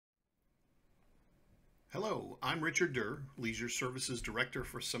Hello, I'm Richard Durr, Leisure Services Director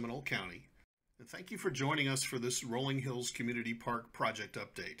for Seminole County, and thank you for joining us for this Rolling Hills Community Park project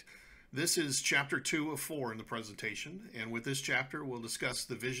update. This is Chapter 2 of 4 in the presentation, and with this chapter we'll discuss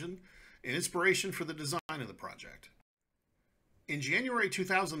the vision and inspiration for the design of the project. In January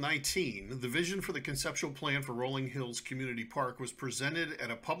 2019, the vision for the conceptual plan for Rolling Hills Community Park was presented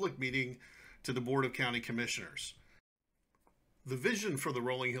at a public meeting to the Board of County Commissioners. The vision for the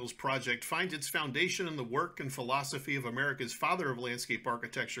Rolling Hills project finds its foundation in the work and philosophy of America's father of landscape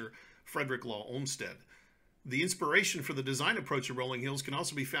architecture, Frederick Law Olmsted. The inspiration for the design approach of Rolling Hills can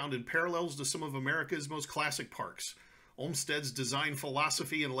also be found in parallels to some of America's most classic parks. Olmsted's design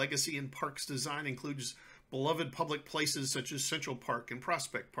philosophy and legacy in parks design includes beloved public places such as Central Park and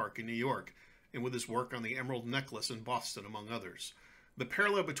Prospect Park in New York, and with his work on the Emerald Necklace in Boston, among others. The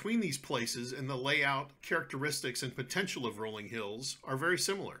parallel between these places and the layout, characteristics, and potential of Rolling Hills are very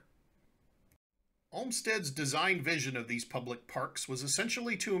similar. Olmsted's design vision of these public parks was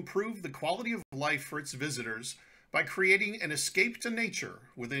essentially to improve the quality of life for its visitors by creating an escape to nature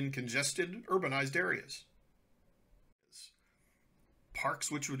within congested, urbanized areas.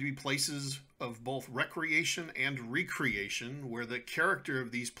 Parks which would be places of both recreation and recreation, where the character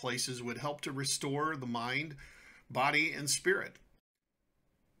of these places would help to restore the mind, body, and spirit.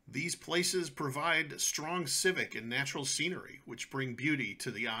 These places provide strong civic and natural scenery, which bring beauty to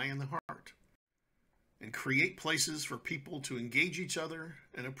the eye and the heart, and create places for people to engage each other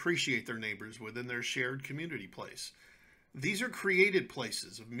and appreciate their neighbors within their shared community place. These are created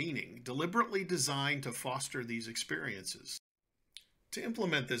places of meaning, deliberately designed to foster these experiences. To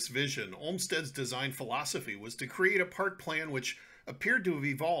implement this vision, Olmsted's design philosophy was to create a park plan which appeared to have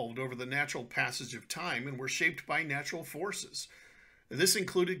evolved over the natural passage of time and were shaped by natural forces. This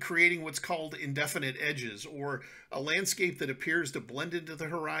included creating what's called indefinite edges, or a landscape that appears to blend into the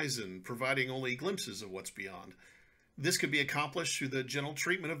horizon, providing only glimpses of what's beyond. This could be accomplished through the gentle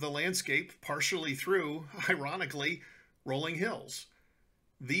treatment of the landscape, partially through, ironically, rolling hills.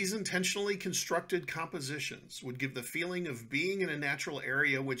 These intentionally constructed compositions would give the feeling of being in a natural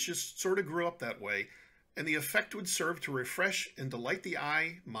area which just sort of grew up that way, and the effect would serve to refresh and delight the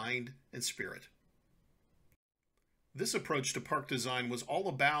eye, mind, and spirit. This approach to park design was all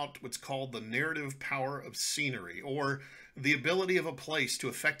about what's called the narrative power of scenery, or the ability of a place to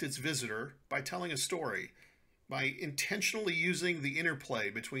affect its visitor by telling a story, by intentionally using the interplay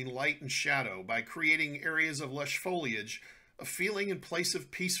between light and shadow, by creating areas of lush foliage. A feeling and place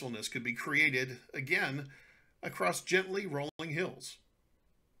of peacefulness could be created, again, across gently rolling hills.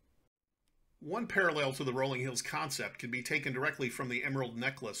 One parallel to the Rolling Hills concept can be taken directly from the Emerald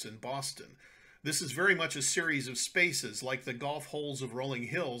Necklace in Boston. This is very much a series of spaces like the golf holes of Rolling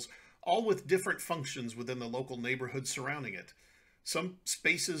Hills, all with different functions within the local neighborhood surrounding it. Some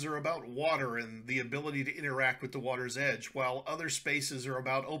spaces are about water and the ability to interact with the water's edge, while other spaces are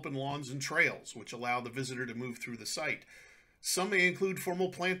about open lawns and trails, which allow the visitor to move through the site. Some may include formal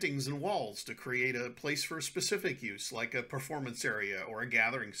plantings and walls to create a place for a specific use, like a performance area or a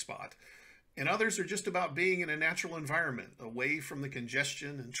gathering spot. And others are just about being in a natural environment, away from the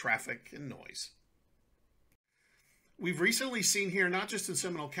congestion and traffic and noise. We've recently seen here, not just in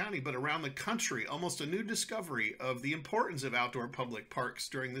Seminole County, but around the country, almost a new discovery of the importance of outdoor public parks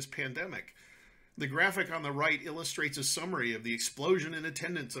during this pandemic. The graphic on the right illustrates a summary of the explosion in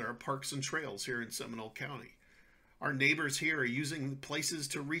attendance at our parks and trails here in Seminole County. Our neighbors here are using places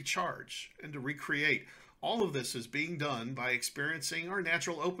to recharge and to recreate. All of this is being done by experiencing our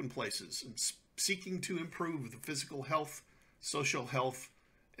natural open places and seeking to improve the physical health, social health,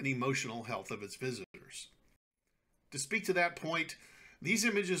 and emotional health of its visitors. To speak to that point, these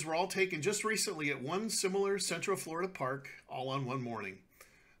images were all taken just recently at one similar Central Florida park, all on one morning.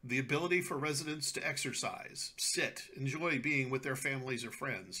 The ability for residents to exercise, sit, enjoy being with their families or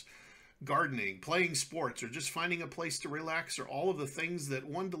friends, gardening, playing sports, or just finding a place to relax are all of the things that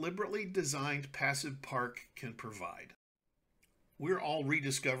one deliberately designed passive park can provide. We're all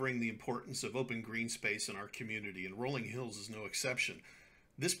rediscovering the importance of open green space in our community, and Rolling Hills is no exception.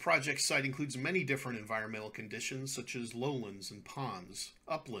 This project site includes many different environmental conditions such as lowlands and ponds,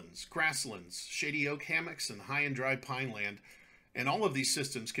 uplands, grasslands, shady oak hammocks, and high and dry pine land, and all of these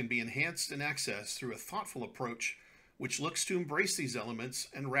systems can be enhanced and accessed through a thoughtful approach which looks to embrace these elements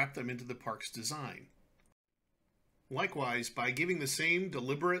and wrap them into the park's design. Likewise, by giving the same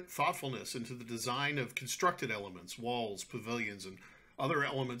deliberate thoughtfulness into the design of constructed elements, walls, pavilions, and other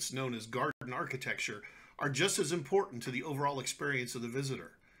elements known as garden architecture are just as important to the overall experience of the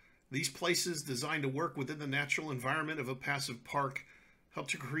visitor. These places, designed to work within the natural environment of a passive park, help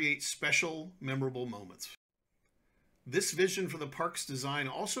to create special, memorable moments. This vision for the park's design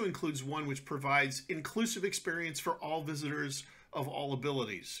also includes one which provides inclusive experience for all visitors of all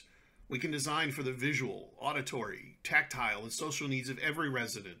abilities. We can design for the visual, auditory, tactile, and social needs of every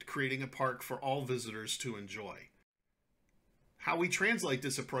resident, creating a park for all visitors to enjoy. How we translate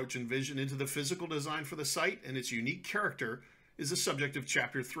this approach and vision into the physical design for the site and its unique character is the subject of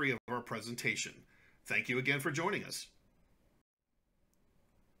Chapter 3 of our presentation. Thank you again for joining us.